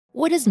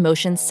What does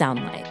motion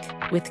sound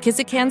like? With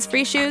Kizikans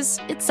free shoes,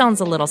 it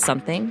sounds a little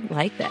something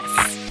like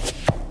this.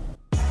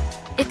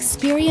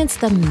 Experience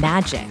the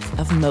magic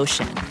of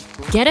motion.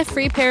 Get a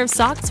free pair of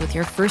socks with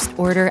your first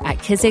order at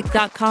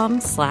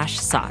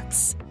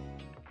kizik.com/socks.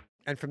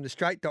 And from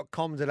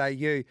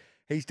thestraight.com.au,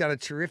 he's done a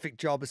terrific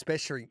job,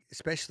 especially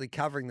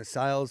covering the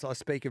sales. I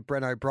speak of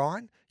Bren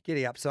O'Brien,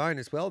 Giddy Up's own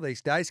as well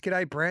these days.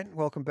 G'day, Brent.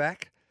 Welcome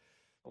back.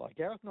 Hello,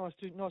 Gareth. Nice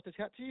to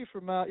chat to you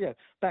from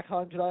back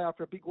home today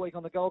after a big week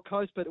on the Gold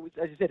Coast. But it was,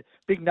 as you said,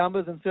 big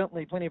numbers and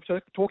certainly plenty of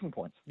talking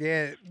points.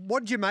 Yeah.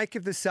 What did you make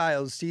of the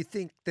sales? Do you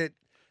think that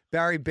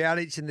Barry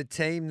Bowditch and the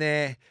team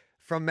there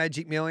from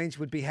Magic Millions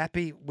would be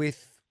happy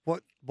with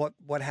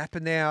what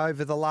happened there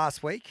over the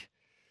last week?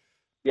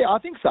 Yeah, I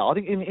think so. I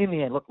think in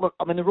the end, look.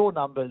 I mean, the raw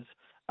numbers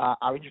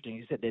are interesting.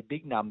 You said they're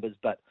big numbers,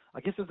 but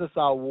I guess as the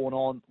sale wore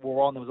on,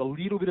 there was a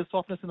little bit of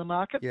softness in the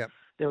market. Yeah.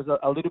 There was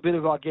a little bit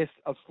of, I guess,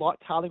 a slight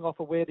tailing off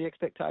of where the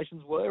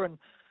expectations were. And,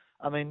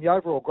 I mean, the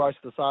overall gross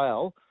of the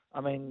sale,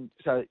 I mean,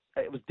 so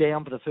it was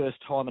down for the first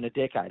time in a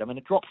decade. I mean,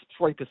 it drops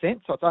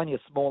 3%, so it's only a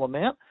small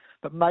amount.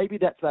 But maybe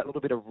that's that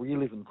little bit of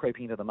realism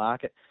creeping into the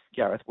market,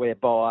 Gareth,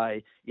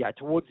 whereby,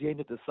 towards the end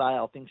of the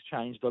sale, things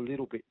changed a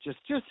little bit. Just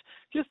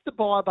the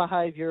buyer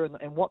behaviour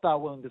and what they're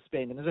willing to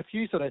spend. And there's a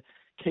few sort of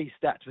key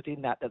stats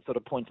within that sort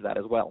of point to that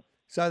as well.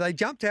 So they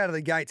jumped out of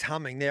the gates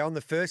humming. Now, on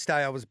the first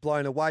day, I was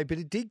blown away, but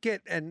it did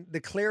get, and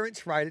the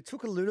clearance rate, it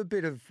took a little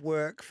bit of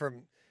work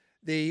from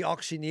the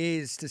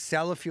auctioneers to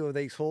sell a few of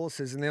these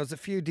horses, and there was a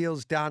few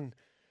deals done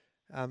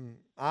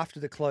after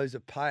the close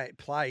of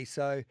play.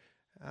 So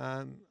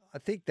I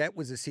think that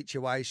was a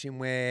situation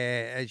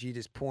where, as you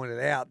just pointed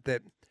out,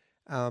 that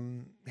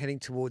heading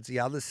towards the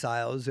other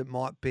sales, it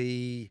might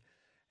be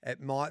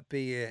a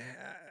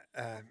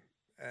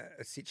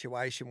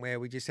situation where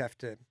we just have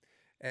to.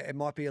 It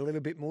might be a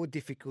little bit more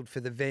difficult for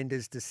the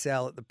vendors to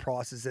sell at the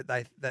prices that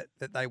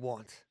they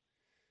want.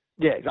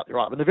 Yeah, exactly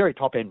right. I mean, the very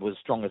top end was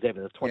strong as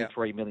ever. The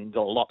 $23 million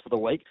lot for the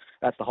week.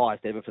 That's the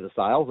highest ever for the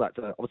sales. That's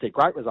obviously a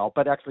great result.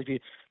 But actually, if you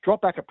drop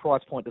back a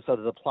price point to sort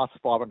of the plus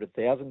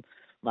 500,000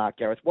 mark,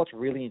 Gareth, what's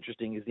really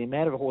interesting is the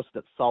amount of horses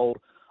that sold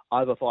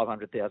over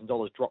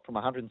 $500,000 dropped from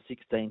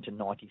 116 to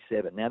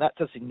 97. Now, that's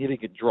a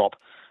significant drop.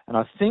 And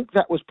I think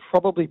that was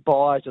probably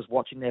buyers just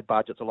watching their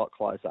budgets a lot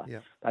closer.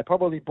 Yeah. They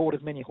probably bought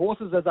as many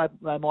horses as they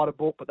might have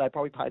bought, but they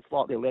probably paid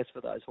slightly less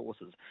for those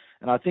horses.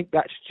 And I think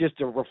that's just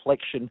a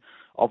reflection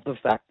of the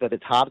fact that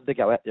it's harder to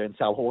go out there and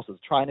sell horses.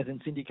 Trainers and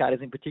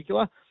syndicators in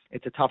particular,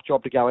 it's a tough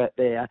job to go out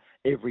there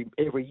every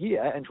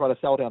year and try to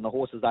sell down the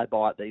horses they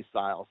buy at these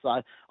sales. So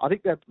I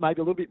think they're maybe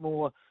a little bit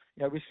more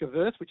risk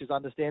averse, which is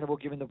understandable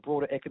given the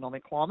broader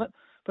economic climate,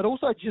 but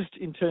also just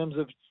in terms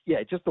of,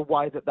 just the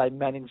way that they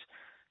manage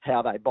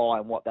how they buy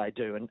and what they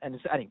do. And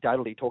it's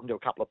anecdotally talking to a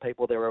couple of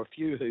people, there were a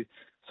few who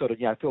sort of,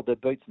 filled their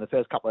boots in the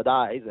first couple of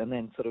days and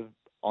then sort of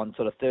on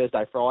sort of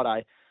Thursday,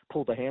 Friday,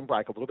 pulled the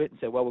handbrake a little bit and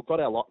said, well, we've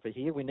got our lot for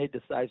here. We need to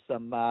save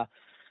some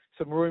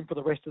room for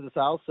the rest of the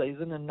sales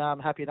season, and I'm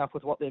happy enough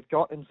with what they've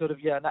got. And sort of,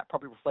 and that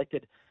probably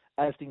reflected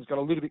as things got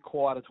a little bit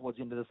quieter towards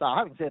the end of the sale.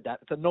 Having said that,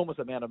 it's an enormous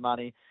amount of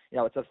money.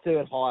 It's a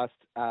third highest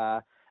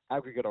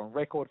aggregate on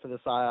record for the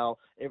sale.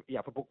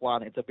 For Book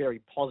One, it's a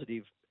very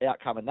positive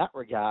outcome in that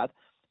regard.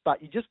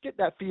 But you just get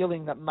that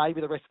feeling that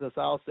maybe the rest of the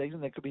sales season,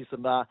 there could be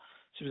some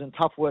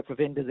tough work for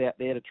vendors out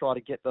there to try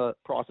to get the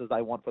prices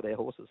they want for their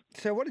horses.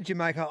 So what did you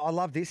make? I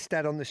love this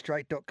stat on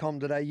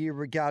thestraight.com.au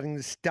regarding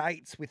the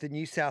states with the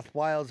New South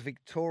Wales,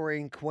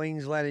 Victorian,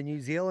 Queensland and New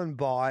Zealand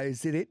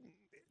buys.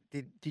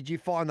 Did you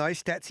find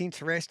those stats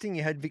interesting?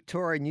 You had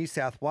Victoria, New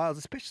South Wales,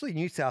 especially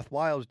New South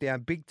Wales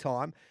down big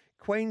time.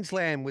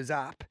 Queensland was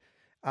up,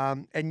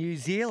 and New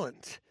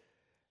Zealand,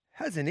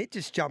 hasn't it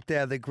just jumped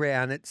out of the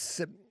ground? It's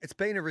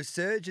been a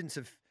resurgence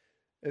of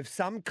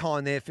some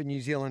kind there for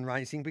New Zealand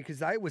racing because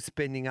they were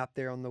spending up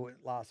there on the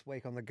last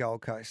week on the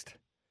Gold Coast.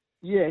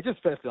 Yeah,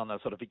 just firstly on the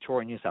sort of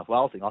Victoria, New South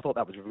Wales thing, I thought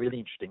that was really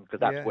interesting because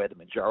that's where the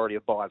majority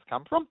of buyers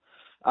come from.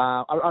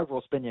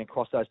 Overall spending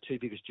across those two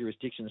biggest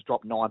jurisdictions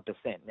dropped 9%.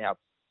 Now,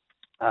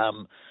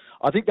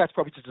 I think that's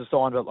probably just a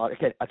sign of,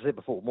 like, as I said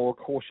before, more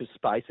cautious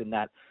space in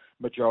that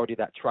majority of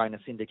that trainer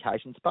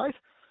syndication space.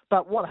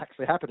 But what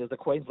actually happened is the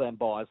Queensland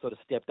buyers sort of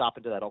stepped up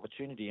into that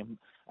opportunity and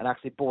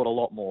actually bought a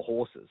lot more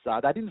horses. So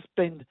they didn't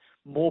spend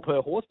more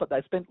per horse, but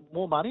they spent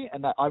more money,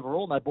 and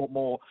overall they bought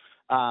more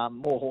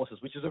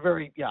horses, which is a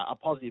very a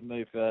positive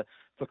move for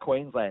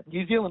Queensland.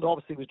 New Zealand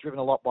obviously was driven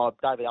a lot by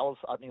David Ellis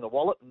opening the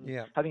wallet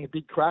and having a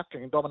big crack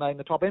and dominating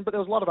the top end, but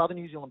there was a lot of other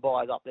New Zealand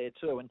buyers up there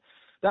too, and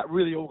that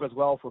really all goes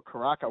well for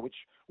Karaka, which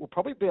will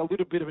probably be a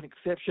little bit of an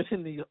exception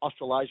in the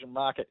Australasian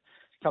market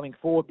coming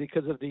forward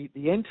because of the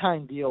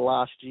Entain deal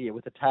last year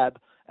with the tab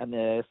and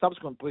the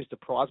subsequent boost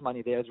of prize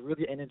money there has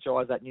really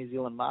energised that New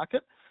Zealand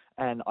market.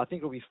 And I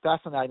think it'll be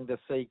fascinating to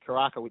see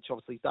Karaka, which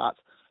obviously starts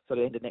sort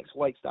of end of next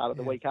week, start of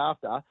the week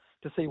after,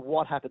 to see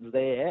what happens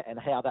there and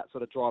how that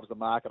sort of drives the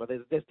market.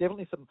 There's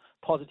definitely some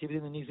positivity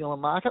in the New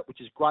Zealand market,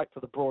 which is great for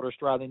the broader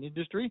Australian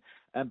industry,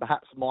 and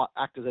perhaps might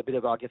act as a bit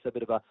of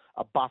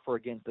a buffer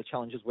against the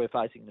challenges we're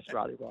facing in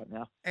Australia right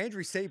now.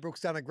 Andrew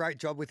Seabrook's done a great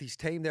job with his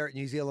team there at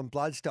New Zealand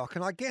Bloodstock,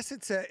 and I guess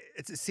it's a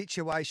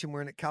situation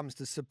when it comes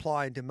to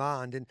supply and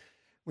demand. And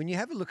when you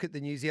have a look at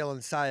the New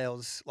Zealand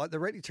sales, like the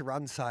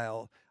ready-to-run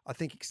sale, I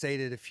think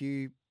exceeded a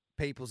few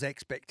people's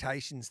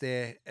expectations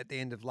there at the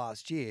end of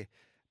last year.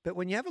 But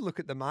when you have a look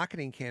at the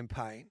marketing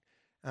campaign,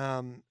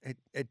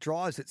 it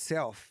drives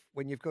itself.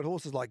 When you've got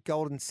horses like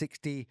Golden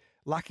 60,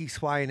 Lucky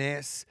Swain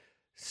S,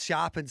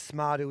 Sharp and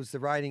Smart, who's the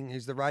rating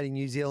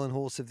New Zealand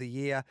Horse of the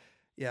Year.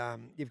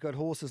 You've got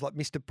horses like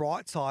Mr.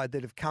 Brightside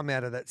that have come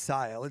out of that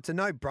sale. It's a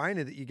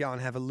no-brainer that you go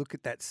and have a look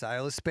at that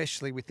sale,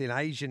 especially within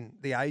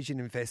the Asian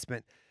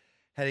investment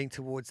heading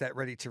towards that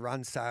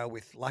ready-to-run sale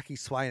with Lucky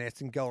Swain S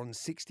and Golden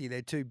 60.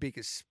 They're two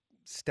biggest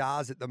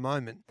stars at the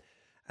moment.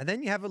 And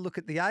then you have a look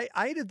at the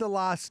eight of the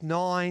last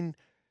 9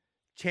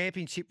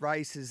 championship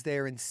races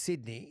there in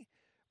Sydney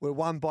were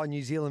won by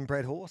New Zealand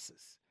bred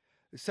horses.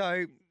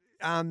 So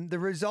the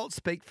results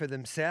speak for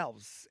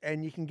themselves,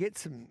 and you can get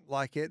some,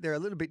 they're a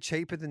little bit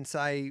cheaper than,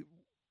 say,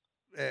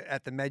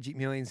 at the Magic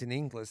Millions in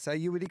England. So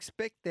you would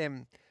expect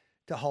them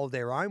to hold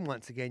their own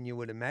once again, you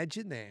would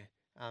imagine there,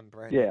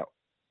 Bren. Yeah.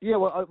 Yeah,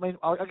 well, I mean,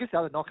 I guess the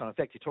other knock-on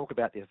effect, you talk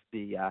about the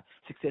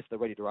success of the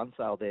ready-to-run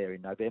sale there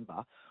in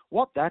November.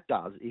 What that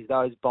does is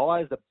those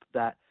buyers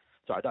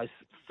those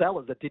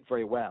sellers that did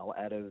very well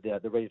out of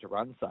the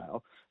ready-to-run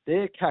sale,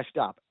 they're cashed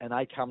up and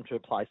they come to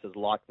places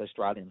like the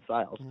Australian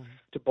sales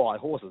to buy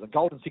horses. And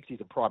Golden 60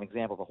 is a prime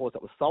example of a horse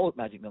that was sold at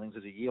Magic Millions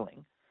as a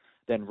yearling,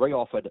 then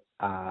re-offered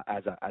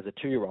as a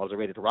 2-year-old, as a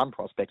ready-to-run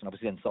prospect, and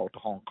obviously then sold to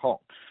Hong Kong.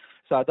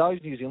 So those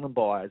New Zealand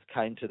buyers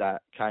came to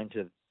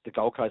the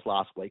Gold Coast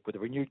last week with a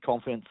renewed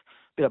confidence,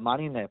 bit of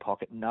money in their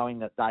pocket, knowing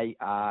that they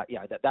are,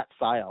 that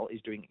sale is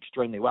doing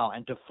extremely well,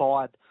 and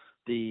defied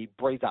the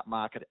breathe-up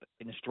market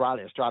in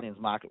Australia. Australians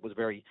market was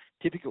very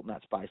difficult in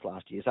that space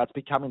last year, so it's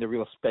becoming the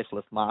real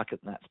specialist market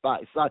in that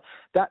space. So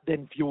that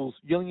then fuels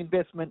yearling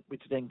investment,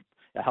 which then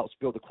helps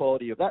build the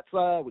quality of that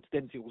sale, which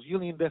then fuels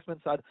yearling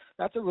investment. So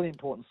that's a really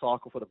important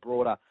cycle for the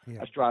broader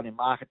Australian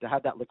market, to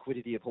have that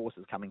liquidity of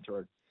horses coming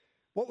through.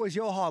 What was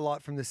your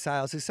highlight from the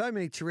sales? There's so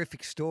many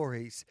terrific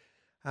stories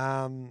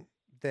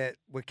that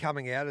were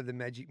coming out of the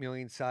Magic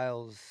Million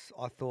sales,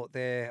 I thought,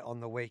 there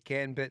on the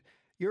weekend. But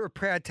you're a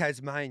proud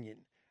Tasmanian,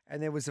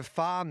 and there was a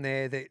farm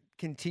there that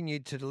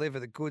continued to deliver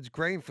the goods.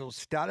 Greenfield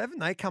Stud, haven't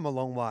they come a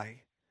long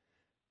way?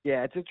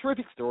 Yeah, it's a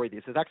terrific story,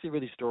 this. It's actually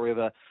really a story of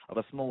a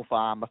small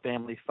farm, a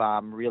family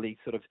farm, really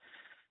sort of,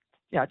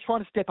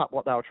 trying to step up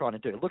what they were trying to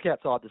do. Look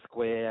outside the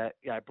square,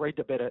 breed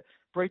to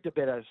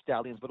better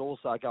stallions, but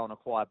also go and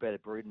acquire better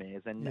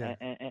broodmares.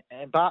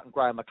 And Bart and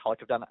Graham McCulloch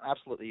have done an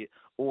absolutely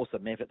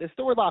awesome effort. Their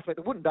story last week,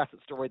 the Wooden Basset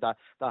story, they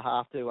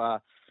have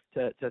to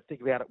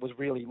think about it, was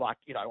really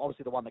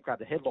obviously the one that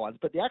grabbed the headlines.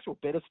 But the actual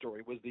better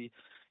story was the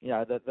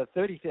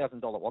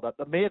 $30,000, well,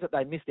 the mare that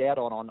they missed out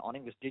on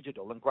English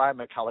Digital. And Graham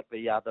McCulloch,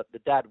 the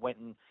dad,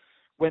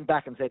 went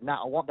back and said,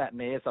 I want that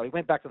mare. So he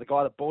went back to the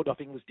guy that bought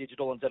off English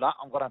Digital and said,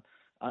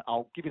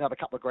 I'll give you another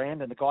couple of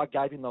grand. And the guy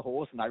gave him the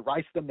horse, and they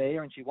raced the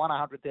mare, and she won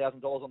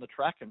 $100,000 on the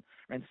track and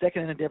ran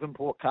second in the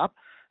Devonport Cup.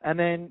 And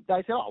then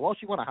they said,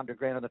 she won $100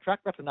 grand on the track.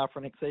 That's enough for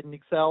an Exceed and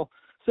Excel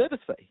service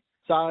fee.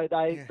 So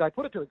they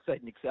put it to Exceed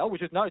and Excel,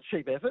 which is no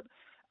cheap effort.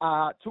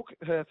 Took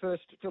her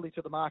first filly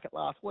to the market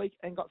last week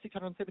and got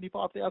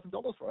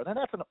 $675,000 for it. And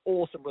that's an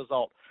awesome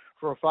result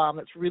for a farm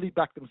that's really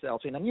backed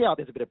themselves in. And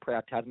there's a bit of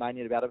proud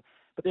Tasmanian about it,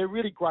 but they're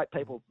really great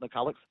people,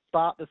 McCullochs.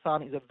 Bart, the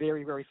son, is a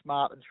very, very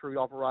smart and shrewd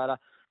operator.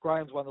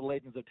 Graham's one of the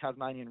legends of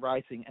Tasmanian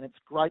racing, and it's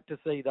great to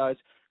see those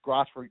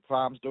grassroots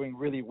farms doing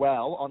really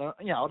well on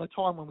a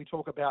time when we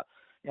talk about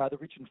the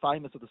rich and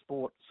famous of the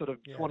sport sort of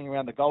swanning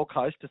around the Gold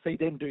Coast. To see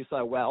them do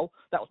so well,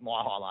 that was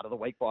my highlight of the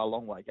week by a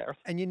long way, Gareth.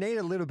 And you need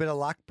a little bit of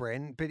luck,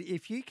 Bren, but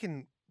if you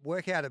can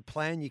work out a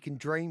plan, you can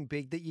dream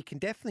big, that you can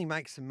definitely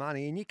make some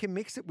money, and you can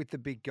mix it with the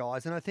big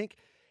guys. And I think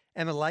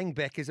Emma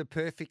Langbeck is a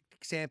perfect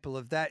example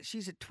of that.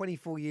 She's at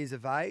 24 years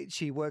of age.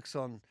 She works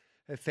on,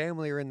 her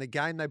family are in the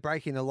game. They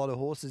break in a lot of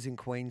horses in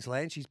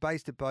Queensland. She's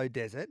based at Bow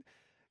Desert.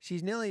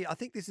 She's I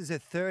think this is her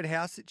third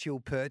house that she'll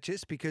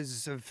purchase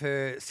because of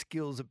her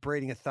skills at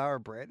breeding a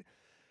thoroughbred.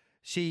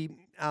 She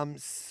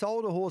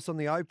sold a horse on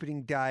the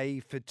opening day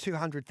for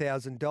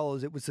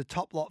 $200,000. It was the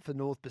top lot for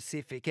North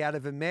Pacific out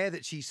of a mare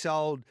that she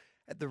sold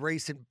at the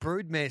recent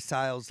broodmare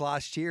sales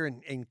last year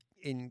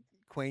in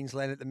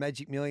Queensland at the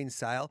Magic Millions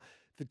sale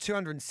for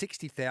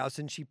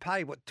 $260,000. She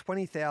paid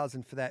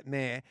 $20,000 for that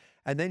mare,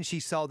 and then she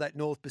sold that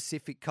North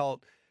Pacific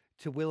colt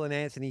to Will and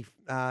Anthony,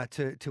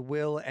 to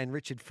Will and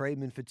Richard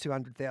Friedman for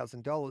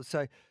 $200,000.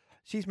 So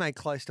she's made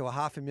close to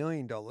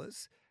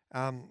 $500,000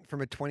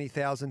 from a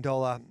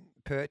 $20,000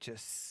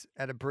 purchase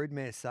at a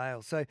broodmare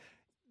sale. So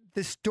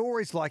there's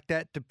stories like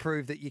that to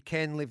prove that you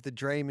can live the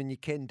dream and you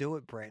can do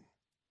it, Brent.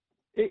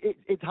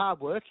 It's hard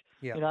work.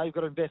 Yeah. You've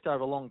got to invest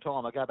over a long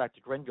time. I go back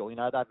to Grenville. They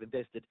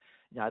invested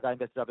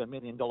over $1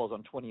 million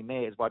on 20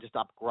 mares by just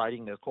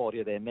upgrading the quality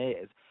of their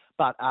mares.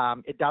 But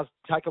it does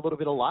take a little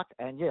bit of luck,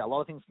 and a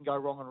lot of things can go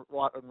wrong and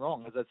right and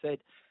wrong. As I said,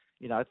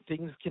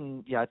 things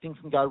can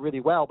go really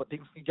well, but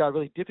things can go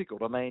really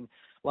difficult. I mean,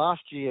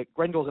 last year,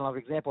 Grenville's another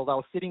example. They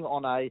were sitting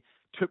on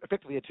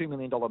effectively a $2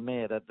 million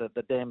mare,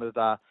 the dam of,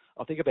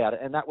 I'll think about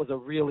it, and that was a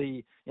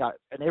really,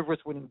 an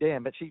Everest-winning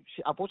dam, but she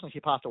unfortunately, she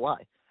passed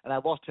away, and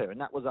they lost her, and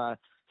that was a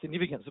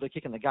significant sort of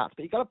kick in the guts.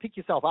 But you've got to pick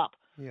yourself up,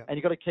 and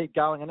you've got to keep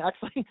going. And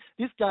actually,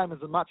 this game is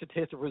as much a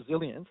test of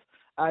resilience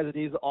as it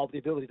is of the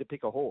ability to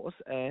pick a horse.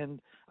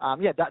 And,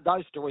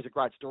 those stories are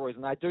great stories,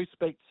 and they do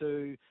speak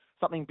to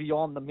something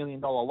beyond the $1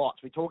 million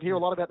lots. We talk here a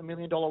lot about the $1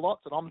 million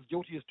lots, and I'm as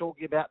guilty as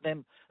talking about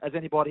them as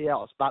anybody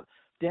else. But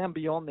down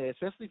beyond there,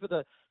 especially for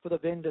the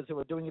vendors who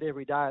are doing it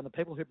every day and the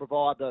people who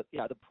provide the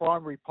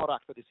primary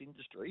product for this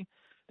industry,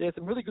 there's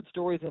some really good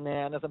stories in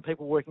there, and there's some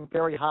people working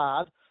very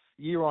hard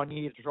year on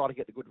year to try to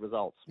get the good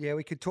results. Yeah,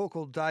 we could talk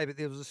all day, but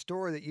there was a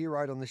story that you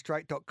wrote on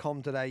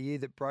thestraight.com today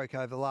that broke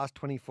over the last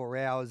 24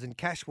 hours, and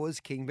cash was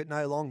king, but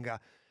no longer.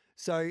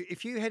 So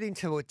if you head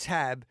into a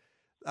tab,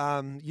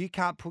 you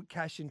can't put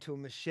cash into a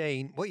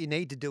machine. What you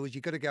need to do is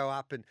you've got to go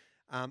up and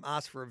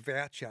ask for a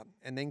voucher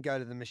and then go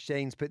to the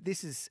machines. But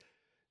this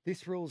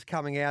rule's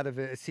coming out of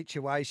a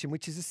situation,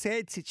 which is a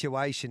sad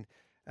situation.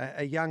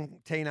 A young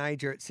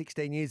teenager at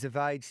 16 years of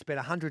age spent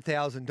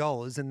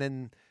 $100,000, and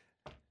then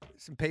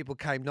some people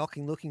came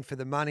knocking looking for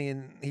the money,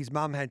 and his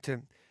mum had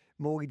to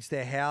mortgage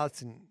their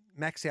house and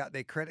max out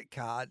their credit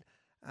card.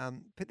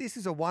 But this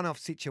is a one-off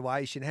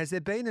situation. Has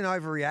there been an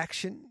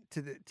overreaction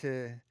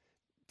to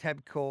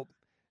Tabcorp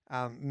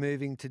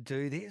moving to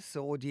do this,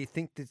 or do you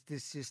think that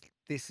this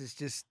is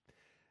just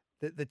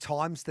the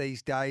times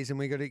these days, and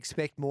we've got to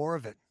expect more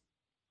of it?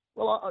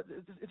 Well,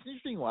 it's an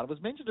interesting one. It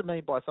was mentioned to me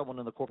by someone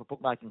in the corporate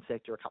bookmaking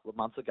sector a couple of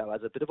months ago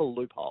as a bit of a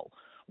loophole,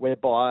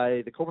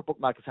 whereby the corporate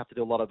bookmakers have to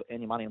do a lot of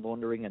anti-money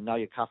laundering and know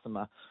your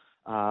customer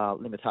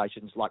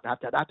limitations. Like they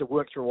have to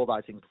work through all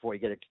those things before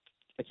you get an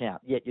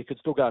account. Yet you could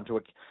still go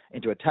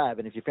into a tab,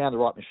 and if you found the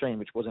right machine,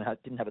 which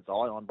didn't have its eye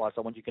on by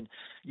someone, you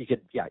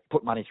could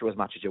put money through as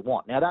much as you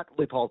want. Now that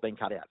loophole's been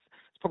cut out.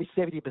 It's probably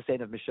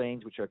 70% of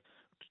machines which are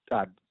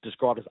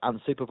described as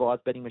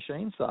unsupervised betting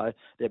machines. So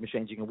they're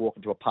machines you can walk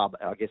into a pub,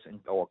 I guess,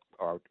 or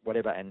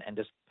whatever, and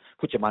just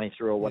put your money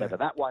through or whatever.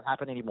 Yeah. That won't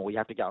happen anymore. You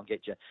have to go and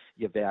get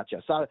your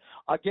voucher. So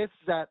I guess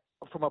that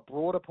from a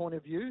broader point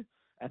of view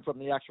and from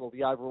the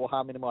overall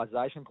harm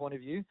minimisation point of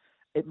view,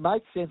 it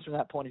makes sense from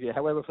that point of view.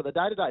 However, for the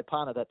day-to-day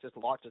punter that just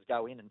likes to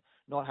go in and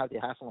not have the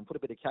hassle and put a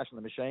bit of cash in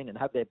the machine and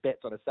have their bets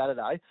on a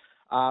Saturday,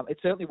 it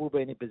certainly will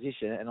be in a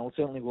position, and it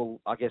certainly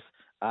will, I guess,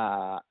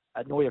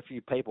 annoy a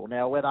few people.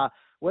 Now,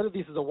 whether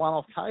this is a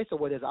one-off case or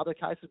whether there's other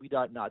cases, we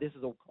don't know. This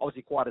is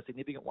obviously quite a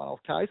significant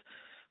one-off case,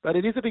 but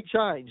it is a big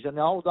change. In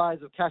the old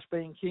days of cash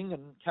being king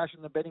and cash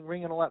in the betting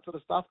ring and all that sort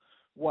of stuff,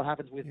 what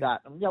happens with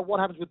that? And what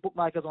happens with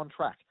bookmakers on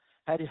track?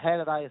 How do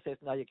they assess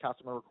know your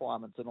customer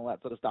requirements and all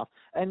that sort of stuff?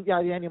 And the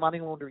anti-money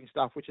laundering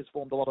stuff, which has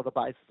formed a lot of the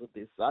basis of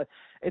this. So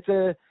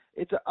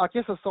it's I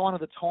guess a sign of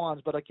the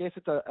times, but I guess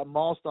it's a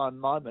milestone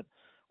moment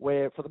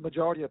where for the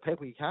majority of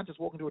people, you can't just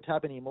walk into a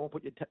tab anymore,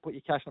 put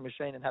your cash in the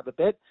machine and have a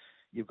bet.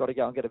 You've got to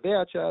go and get a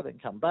voucher, then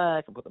come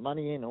back and put the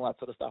money in and all that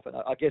sort of stuff. And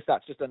I guess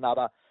that's just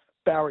another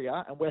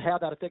barrier, and how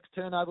that affects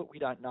turnover, we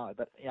don't know.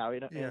 But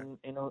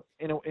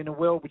in a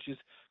world which is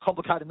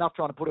complicated enough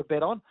trying to put a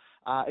bet on,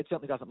 it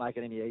certainly doesn't make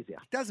it any easier.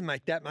 It doesn't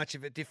make that much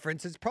of a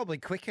difference. It's probably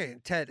quicker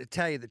to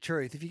tell you the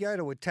truth. If you go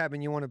to a tab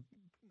and you want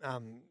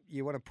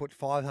to put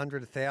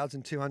 500,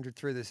 1,000, 200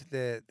 through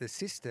the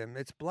system,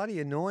 it's bloody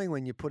annoying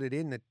when you put it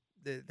in the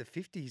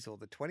 50s or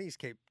the 20s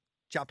keep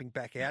jumping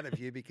back out of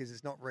you because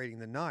it's not reading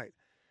the note.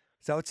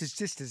 So it's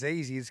just as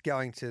easy as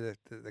going to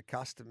the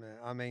customer.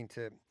 I mean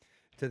to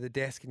the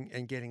desk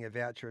and getting a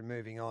voucher and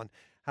moving on.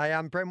 Hey,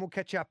 Bren, we'll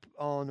catch up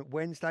on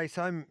Wednesday.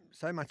 So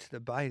much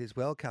debate as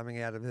well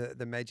coming out of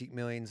the Magic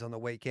Millions on the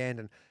weekend,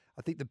 and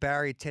I think the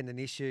barrier tendon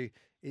issue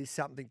is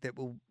something that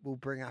we'll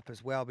bring up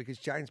as well, because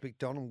James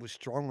McDonald was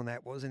strong on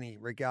that, wasn't he,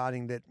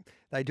 regarding that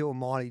they do a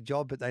mighty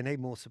job, but they need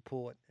more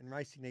support, and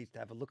racing needs to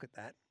have a look at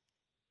that.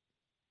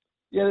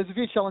 Yeah, there's a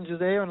few challenges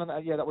there, and that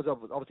was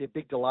obviously a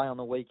big delay on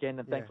the weekend,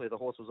 and thankfully the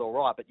horse was all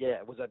right. But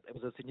it was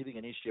a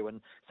significant issue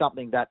and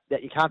something that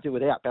you can't do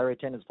without. Barrier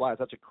tendons play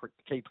such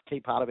a key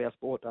part of our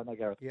sport, don't they,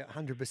 Gareth? Yeah,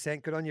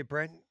 100%. Good on you,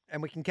 Brent.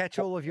 And we can catch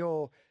all of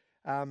your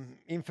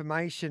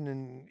information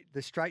and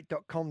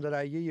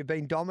thestraight.com.au. You've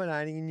been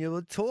dominating, and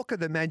you'll talk of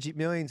the Magic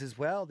Millions as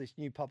well. This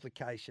new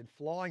publication,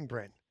 flying,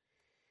 Brent.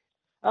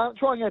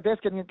 Trying our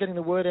best, getting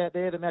the word out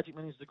there. The Magic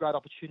Millions is a great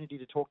opportunity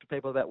to talk to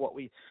people about what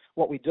we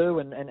do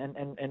and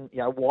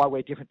why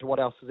we're different to what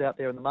else is out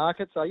there in the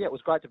market. So it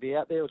was great to be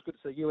out there. It was good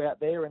to see you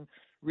out there and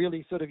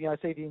really sort of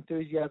see the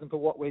enthusiasm for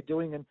what we're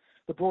doing and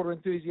the broader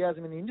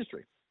enthusiasm in the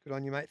industry. Good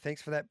on you, mate.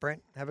 Thanks for that,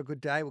 Brent. Have a good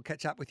day. We'll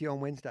catch up with you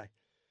on Wednesday.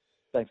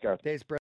 Thanks, Gareth. There's Brent.